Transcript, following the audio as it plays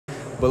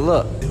But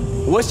look,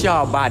 what's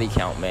y'all body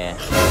count, man?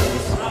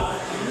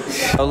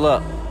 So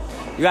look,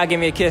 you gotta give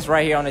me a kiss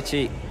right here on the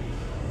cheek.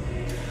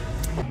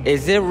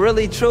 Is it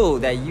really true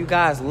that you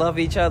guys love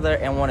each other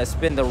and want to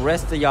spend the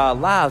rest of y'all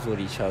lives with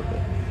each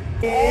other?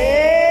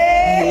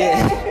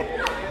 Yeah.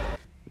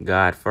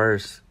 God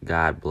first,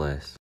 God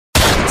bless.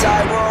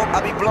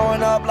 I be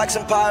blowing up like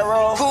some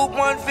pyro. Coupe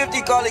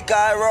 150, call it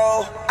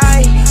Cairo.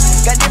 I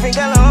got different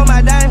color on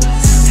my diamonds.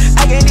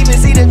 I can't even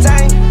see the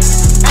time.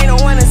 I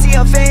don't wanna see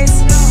her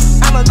face.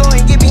 I'ma go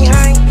and get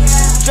behind.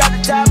 Drop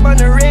the top on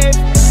the rib.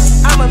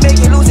 I'ma make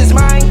it lose his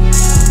mind.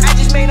 I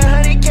just made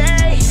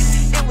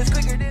 100K. It was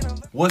quicker than a...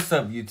 What's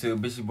up,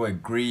 YouTube? It's your boy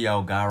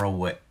Grio, Garo,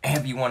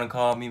 whatever you want to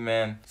call me,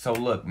 man. So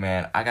look,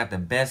 man, I got the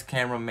best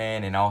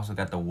cameraman and I also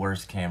got the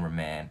worst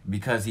cameraman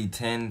because he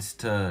tends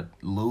to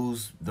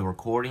lose the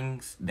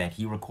recordings that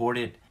he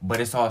recorded. But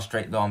it's all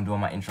straight though. I'm doing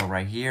my intro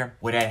right here.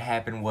 What had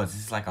happened was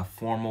this is like a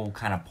formal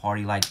kind of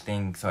party-like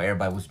thing. So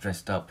everybody was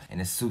dressed up in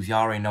the suits. Y'all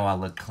already know I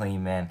look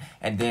clean, man.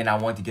 And then I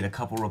wanted to get a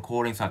couple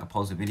recordings so I could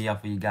post a video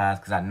for you guys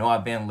because I know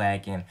I've been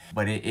lacking.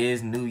 But it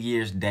is New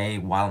Year's Day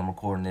while I'm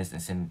recording this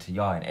and sending it to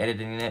y'all and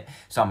editing it.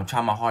 So I'm gonna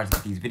try my hardest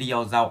to get these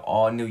videos out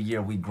all New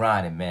Year. We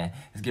grinding, man.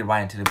 Let's get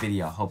right into the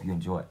video. Hope you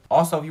enjoy it.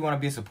 Also, if you want to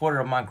be a supporter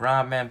of my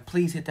grind, man,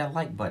 please hit that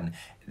like button,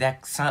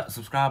 that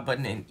subscribe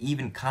button, and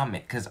even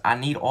comment, because I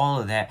need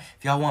all of that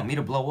if y'all want me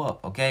to blow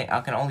up, okay?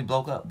 I can only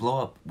blow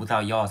up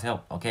without y'all's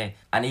help, okay?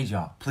 I need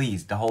y'all,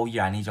 please, the whole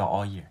year. I need y'all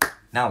all year.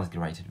 Now let's get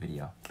right to the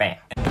video. Bam.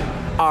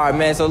 All right,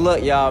 man, so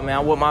look, y'all, man,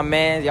 I'm with my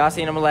man. Y'all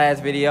seen him in the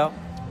last video.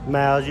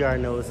 Miles, you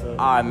already know what's up.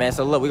 All right, man,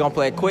 so look, we're gonna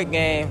play a quick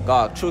game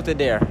called Truth or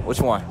Dare. Which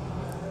one?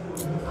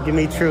 Give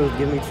me truth,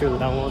 give me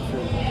truth. I want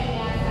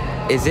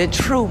truth. Is it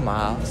true,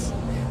 Miles,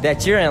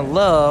 that you're in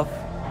love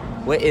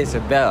with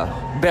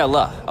Isabella?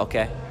 Bella,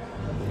 okay?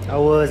 I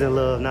was in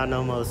love, not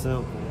no more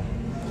simple.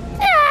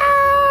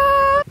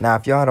 Now,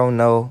 if y'all don't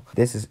know,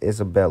 this is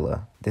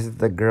Isabella. This is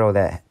the girl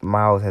that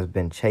Miles has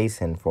been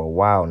chasing for a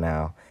while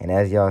now. And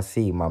as y'all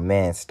see, my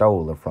man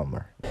stole her from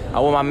her. I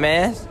want my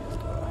man.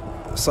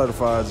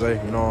 Certified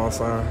J, you know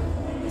what I'm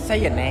saying?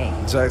 Say your name.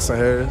 Jackson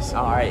Harris.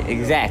 All right,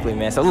 exactly,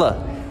 man. So look,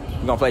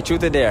 we're gonna play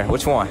Truth or Dare.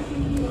 Which one?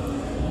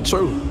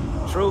 True.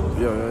 True?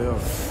 Yeah.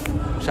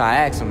 Try to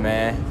ask him,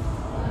 man.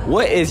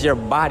 What is your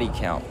body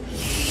count?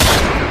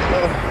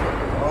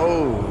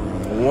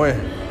 One.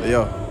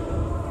 Yeah.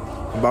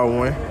 About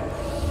one.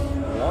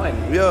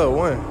 One? Yeah,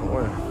 one.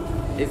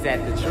 Is that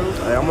the truth?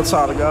 Hey, I'm a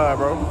child of God,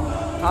 bro.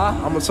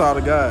 Huh? I'm a child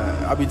of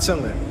God. I be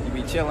chilling. You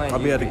be chilling? I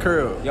be at the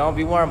curb. You don't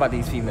be worrying about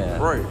these females.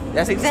 Right.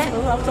 That's exactly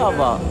what I'm talking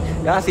about.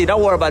 Y'all see,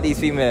 don't worry about these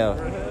females.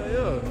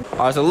 Yeah.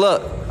 All right, so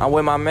look, I'm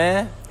with my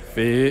man.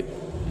 Fid.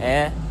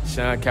 And?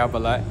 Sean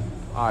Capilat.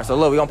 All right, so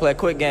look, we're gonna play a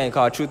quick game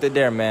called Truth or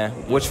Dare, man.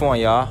 Which one,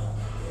 y'all?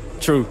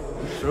 True.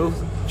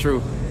 Truth?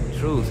 True.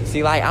 Truth.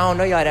 See, like, I don't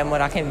know y'all that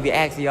much. I can't be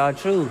asking y'all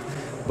truth.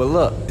 But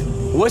look,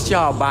 what's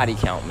y'all body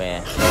count,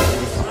 man?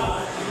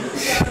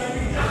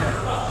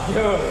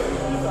 Yo,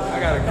 I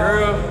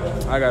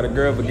got a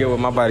girl, but get with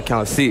my body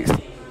count 6.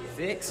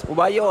 6? What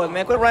about yours,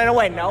 man? Quit running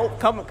away. No,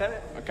 come on.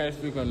 I can't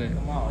speak on that.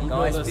 Come on. You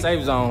go in the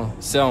safe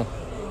zone. 7.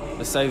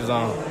 The safe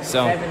zone.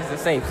 7. 7 is the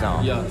safe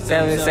zone. Yeah.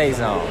 7 is the safe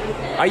zone.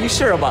 Are you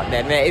sure about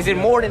that, man? Is it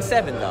more than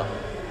 7, though?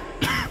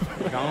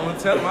 Don't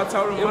tell him I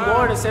told him. It's mine.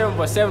 more than 7,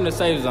 but 7 the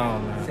safe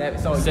zone, man. 7.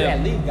 So 7. you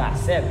at least got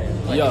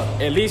 7. Like, Yeah,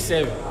 at least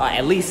 7.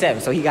 At least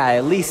 7. So he got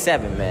at least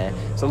 7, man.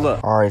 So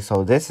look. All right,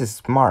 so this is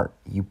smart.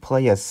 You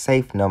play a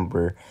safe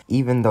number,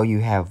 even though you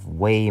have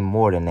way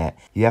more than that.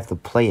 You have to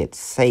play it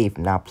safe,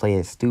 not play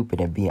it stupid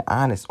and be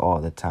honest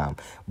all the time.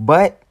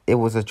 But it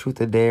was a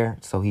truth or dare,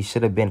 so he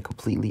should have been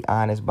completely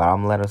honest, but I'm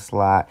gonna let him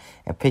slide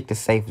and pick the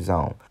safe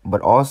zone.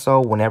 But also,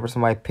 whenever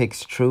somebody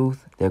picks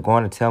truth, they're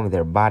going to tell me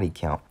their body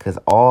count, because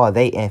all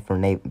they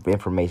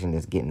information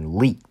is getting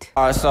leaked.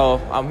 All right,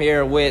 so I'm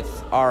here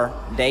with our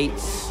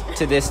dates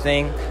to this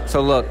thing.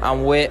 So look,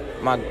 I'm with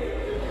my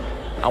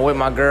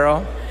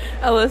girl,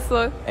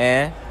 Alyssa.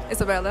 and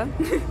Isabella.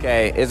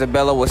 okay,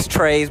 Isabella was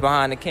Trey's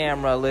behind the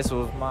camera. Alyssa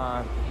was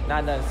mine.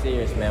 Not nothing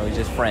serious, man. We're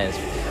just friends.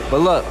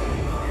 But look,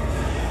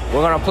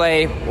 we're gonna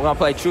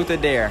play Truth or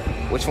Dare.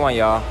 Which one,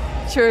 y'all?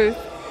 Truth.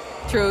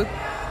 Truth.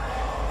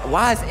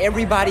 Why is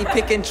everybody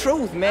picking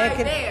truth, man?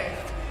 Dare.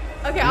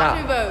 Okay, Nah.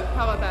 I'll do both.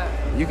 How about that?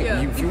 You can,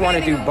 Yeah. if you want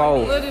to do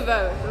both. We'll do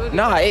both.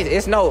 No,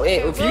 it's no.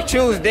 If you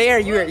choose Dare,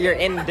 you're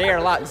in the Dare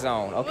lock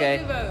zone. Okay.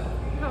 We'll do both.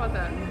 How about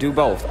that? Do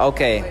both.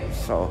 Okay.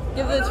 So,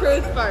 Give the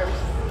truth first.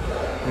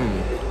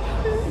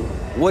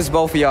 what's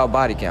both of y'all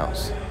body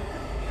counts?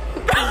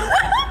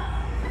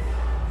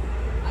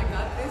 I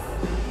got this.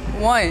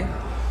 1,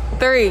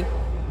 3.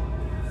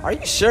 Are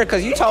you sure?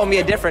 Because you told me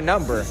a different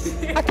number.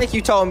 I think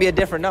you told me a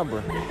different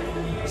number.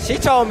 She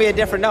told me a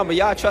different number.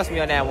 Y'all trust me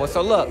on that one.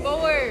 So look.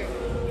 4.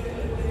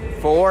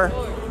 4.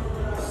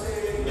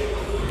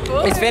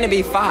 It's finna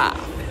be 5.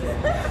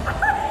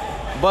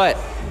 But,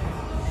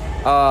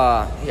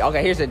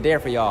 okay, here's a dare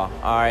for y'all.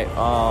 All right,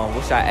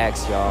 what should I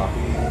ask y'all?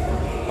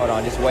 Hold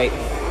on, just wait.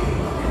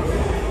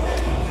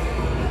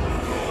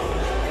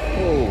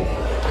 Ooh.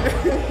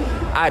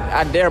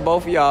 I dare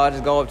both of y'all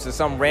just go up to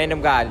some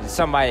random guy,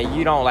 somebody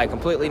you don't like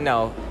completely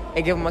know,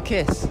 and give him a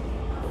kiss.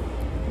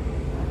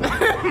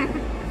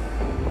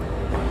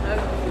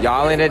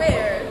 Y'all in it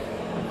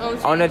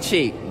on the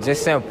cheek,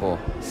 just simple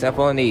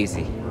and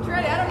easy.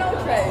 Trey, I don't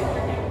know Trey.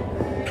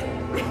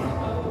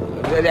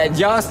 That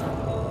just,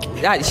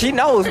 she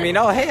knows me.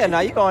 No, hell no,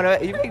 you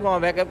be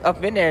going back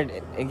up in there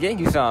and getting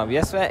you some.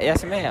 Yes,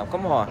 ma'am.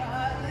 Come on.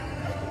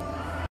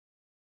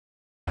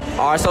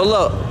 All right, so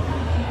look,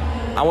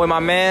 I'm with my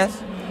man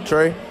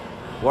Trey.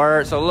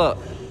 Word. So look,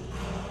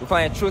 we're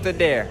playing truth or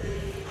dare.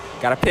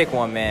 Gotta pick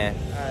one, man.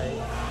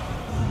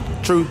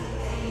 Truth.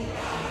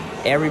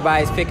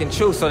 Everybody's picking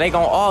truth, so they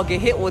gonna all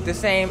get hit with the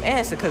same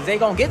answer, cause they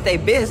gonna get their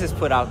business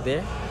put out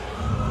there.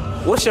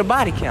 What's your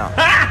body count?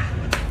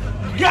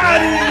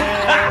 Got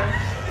it!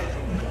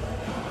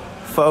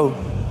 4.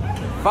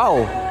 4.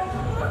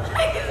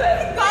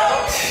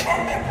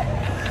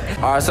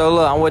 All right, so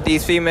look, I'm with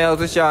these females.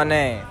 What's y'all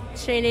name?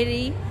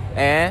 Trinity.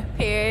 And?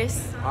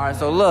 Paris. All right,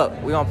 so look,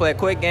 we're gonna play a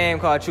quick game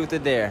called Truth or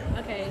Dare.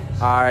 Okay.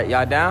 All right,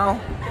 y'all down?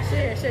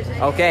 Sure.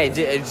 Okay,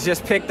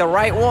 just pick the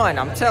right one.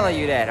 I'm telling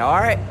you that, all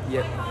right?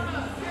 Yeah.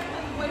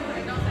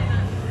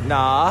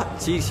 Nah,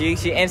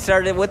 she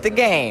inserted with the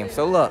game.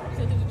 So look.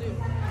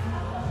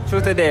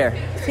 Truth or dare?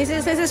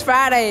 Since it's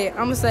Friday, I'm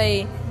gonna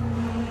say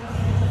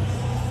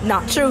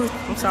not truth.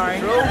 I'm sorry.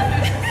 Truth?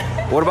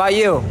 What about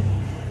you?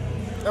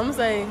 I'm gonna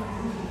say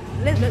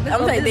dare.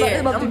 I'm gonna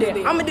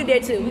do dare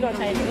too. We're gonna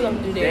change it. We're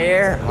gonna do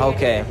dare. Dare?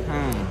 Okay.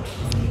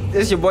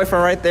 This is your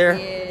boyfriend right there?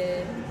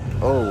 Yeah.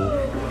 Oh.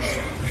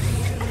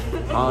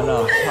 Oh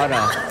no. Hold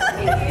on.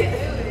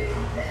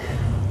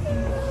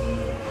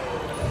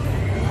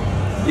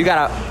 You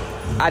gotta,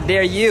 I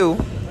dare you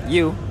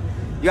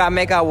gotta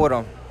make out with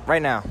him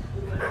right now.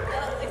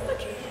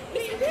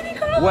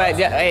 What?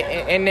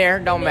 In there,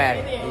 don't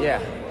matter. Yeah,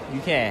 you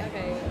can.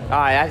 All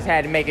right, I just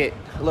had to make it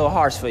a little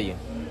harsh for you.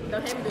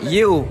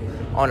 You,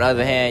 on the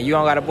other hand, you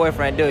don't got a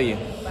boyfriend, do you?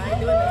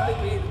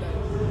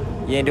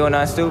 You ain't doing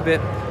nothing stupid?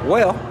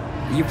 Well,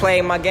 you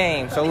played my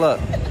game, so look.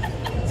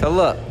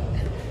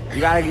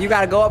 You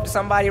gotta go up to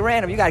somebody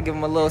random. You gotta give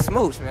them a little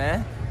smooch,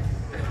 man.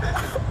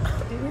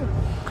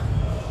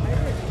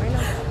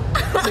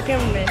 The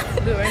cameraman,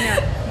 do it right now.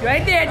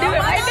 Right there, do it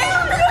right there.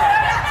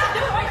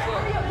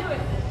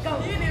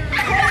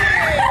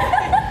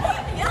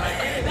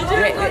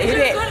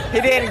 He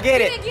didn't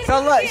get it.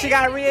 So look, she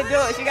gotta redo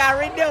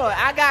it.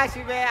 I got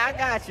you,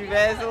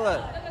 man. So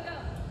look.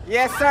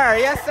 Yes,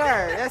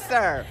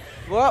 sir.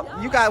 Well,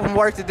 you got some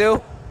work to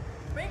do.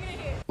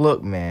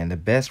 Look, man, the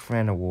best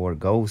friend award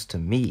goes to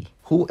me.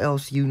 Who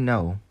else you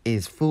know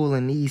is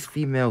fooling these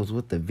females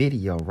with the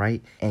video,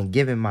 right? And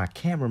giving my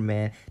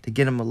cameraman to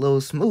get him a little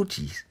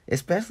smoochies,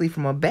 especially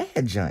from a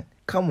bad joint.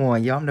 Come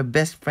on, y'all, I'm the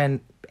best friend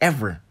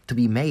ever to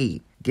be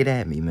made. Get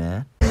at me,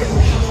 man.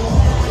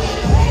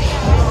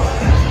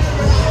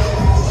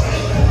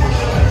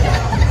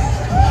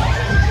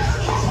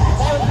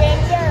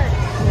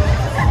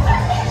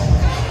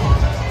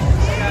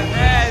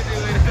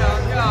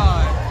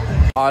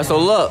 All right, so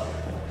look,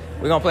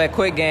 we're gonna play a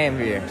quick game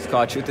here. It's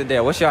called Truth or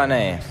Dare. What's y'all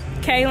names?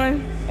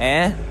 Kaylin.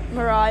 And?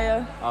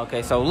 Mariah.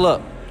 Okay, so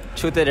look,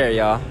 Truth or Dare,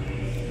 y'all.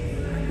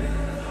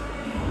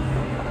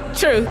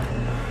 Truth.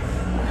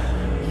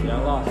 She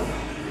done lost.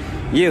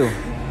 You.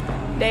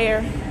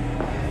 Dare.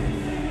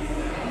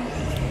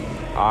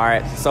 All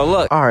right, so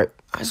look. All right,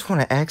 I just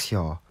want to ask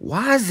y'all,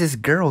 why is this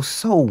girl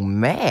so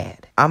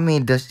mad? I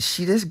mean,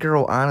 this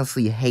girl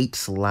honestly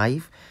hates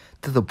life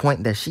to the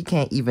point that she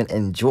can't even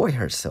enjoy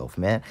herself,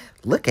 man.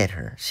 Look at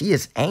her. She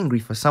is angry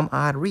for some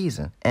odd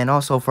reason. And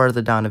also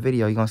further down the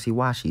video, you're going to see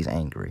why she's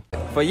angry.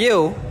 For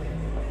you,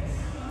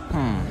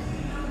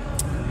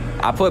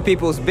 I put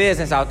people's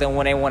business out there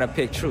when they want to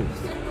pick truth.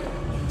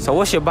 So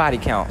what's your body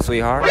count,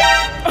 sweetheart?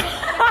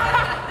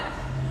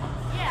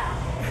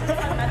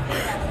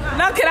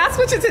 No, can I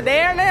switch it to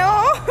dare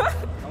now?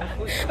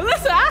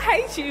 Listen, I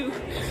hate you.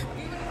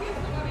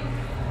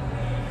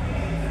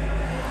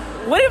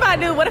 What if I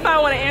do? What if I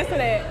want to answer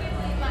that?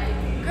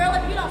 Girl,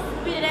 if you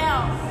don't spit it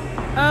out.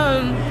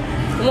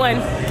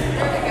 1.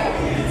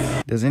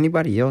 Does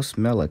anybody else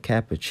smell a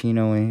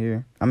cappuccino in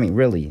here? I mean,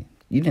 really,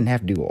 you didn't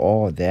have to do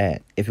all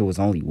that if it was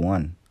only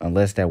one.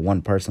 Unless that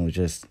one person was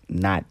just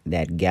not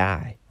that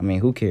guy. I mean,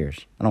 who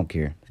cares? I don't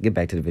care. Let's get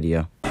back to the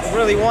video. It's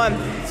really one.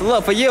 So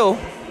look, for you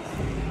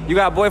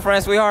got a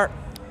boyfriend, sweetheart?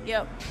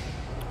 Yep.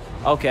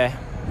 Okay.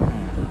 You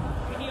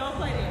don't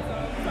play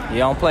that. You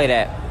don't play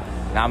that.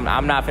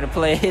 I'm not finna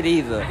play it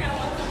either.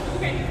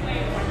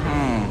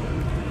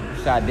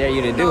 So I dare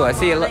you to do it.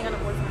 See it, look.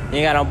 You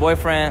ain't got no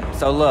boyfriend?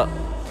 So look,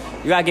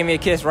 you gotta give me a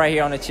kiss right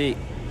here on the cheek.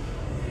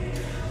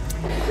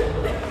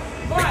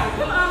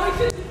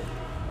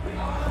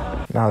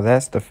 Now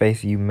that's the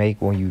face you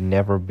make when you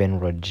never been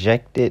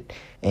rejected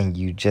and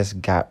you just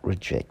got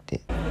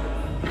rejected.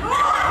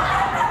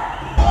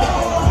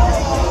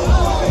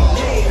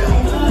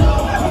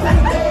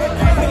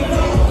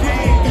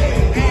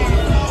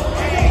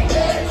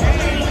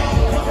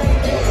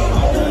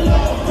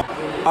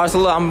 All right, so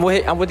look, I'm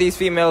with these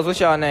females. What's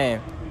y'all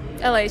name?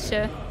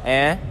 Alicia.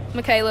 And?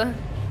 Michaela.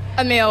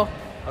 Emil.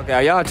 Okay,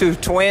 are y'all two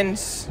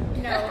twins?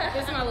 No,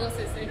 this is my little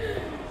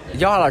sister.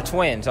 Y'all are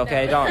twins,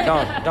 okay?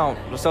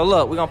 Don't. So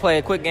look, we're gonna play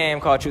a quick game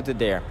called Truth or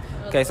Dare.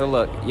 Okay, so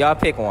look, y'all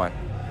pick one.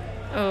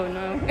 Oh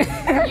no.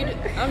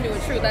 I'm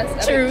doing truth.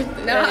 That's truth.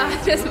 No,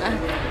 just my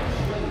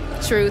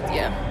truth.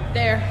 Yeah.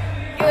 There.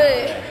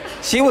 Good.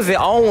 She was the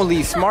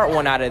only smart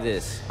one out of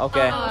this,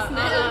 okay?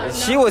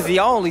 She was the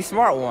only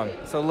smart one.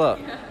 So look,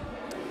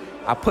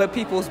 I put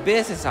people's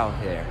business out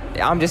there.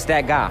 I'm just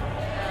that guy.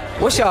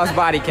 What's y'all's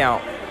body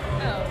count?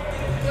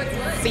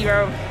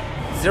 0.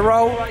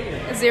 0?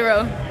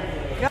 0.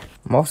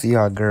 Most of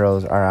y'all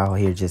girls are out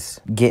here just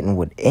getting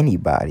with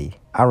anybody.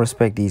 I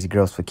respect these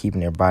girls for keeping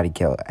their body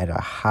count at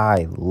a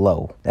high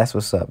low. That's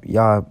what's up.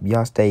 Y'all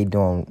stay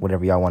doing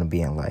whatever y'all want to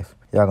be in life.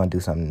 Y'all gonna do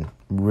something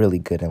really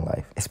good in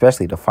life,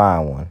 especially the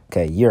fine one.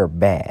 Okay, you're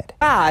bad.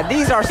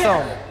 These are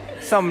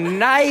some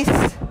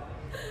nice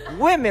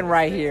women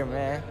right here,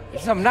 man.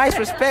 Some nice,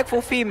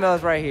 respectful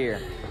females right here.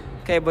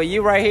 Okay, but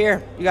you right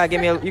here, you gotta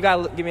give me a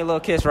little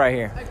kiss right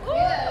here.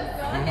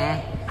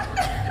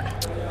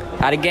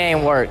 How the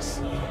game works.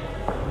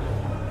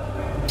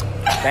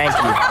 Thank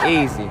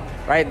you. Easy.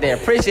 Right there.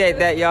 Appreciate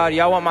that, y'all.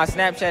 Y'all want my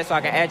Snapchat so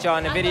I can add y'all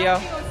in the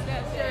video?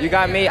 You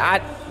got me?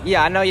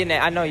 Yeah, I know your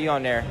name. I know you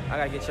on there. I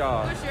gotta get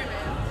y'all. What's your name?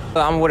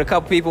 I'm with a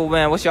couple people,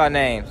 man. What's y'all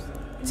names?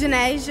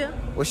 Janasia.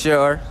 What's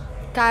yours?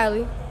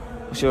 Kylie.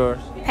 What's yours?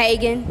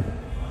 Hagen.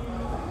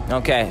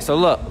 Okay, so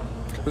look.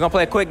 We're gonna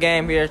play a quick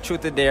game here.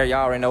 Truth or Dare.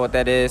 Y'all already know what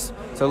that is.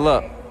 So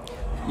look.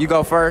 You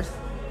go first.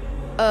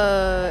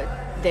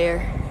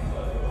 Dare.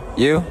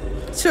 You?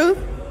 Truth.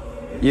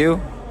 You?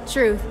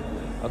 Truth.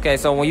 Okay,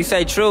 so when you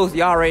say truth,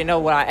 y'all already know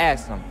what I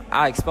asked them.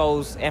 I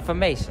expose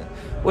information.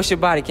 What's your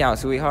body count,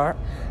 sweetheart?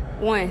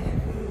 1.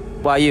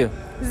 Why you?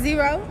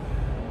 0.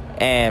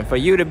 And for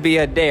you to be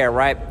a dare,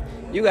 right?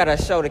 You gotta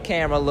show the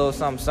camera a little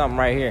something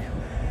right here.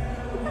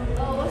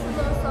 Oh, what's a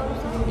little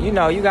something? You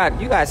know, you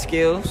got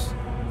skills.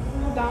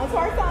 Don't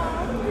twerk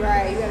on.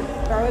 Right, you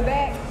gotta throw it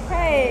back.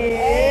 Hey.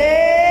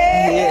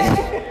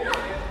 Yeah.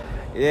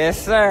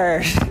 Yes,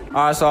 sir.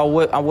 All right,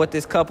 so I'm with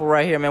this couple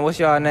right here, man. What's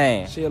y'all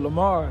name? Shit,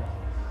 Lamar.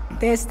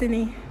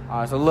 Destiny.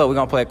 All right, so look, we're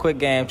gonna play a quick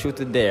game, Truth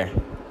or Dare.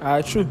 All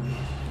right, true.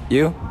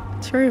 You?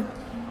 True.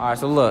 All right,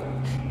 so look,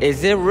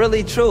 is it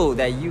really true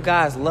that you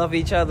guys love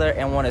each other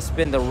and want to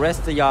spend the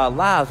rest of y'all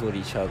lives with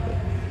each other?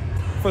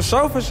 For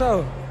sure, for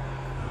sure.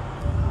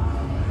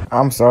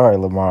 I'm sorry,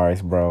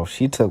 Lamaris, bro.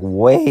 She took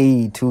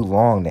way too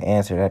long to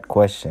answer that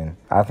question.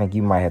 I think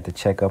you might have to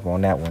check up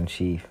on that one,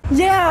 Chief.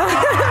 Yeah.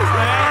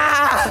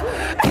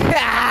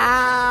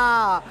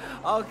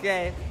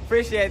 Okay,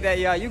 appreciate that,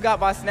 y'all. You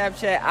got my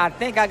Snapchat. I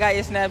think I got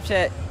your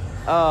Snapchat.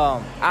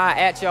 I'll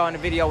at y'all in the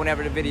video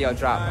whenever the video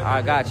drop.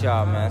 I got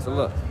y'all, man. So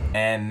look.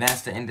 And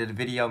that's the end of the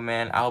video,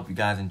 man. I hope you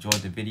guys enjoyed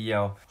the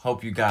video.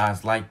 Hope you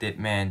guys liked it,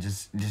 man.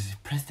 Just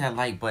press that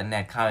like button,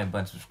 that comment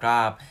button,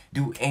 subscribe.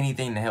 Do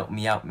anything to help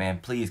me out, man,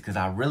 please, because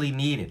I really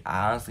need it.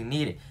 I honestly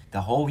need it. The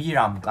whole year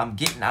I'm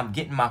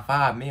getting my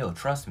 5 mil.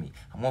 Trust me,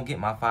 I'm gonna get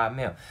my 5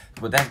 mil.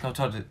 But that's the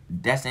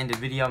end of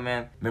the video,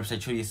 man. Remember, say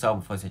true to yourself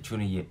before say true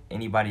to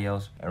anybody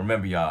else. And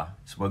remember, y'all,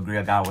 it's what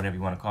grill guy, whatever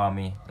you want to call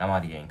me. I'm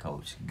out of the game,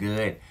 coach.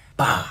 Good.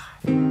 Bye.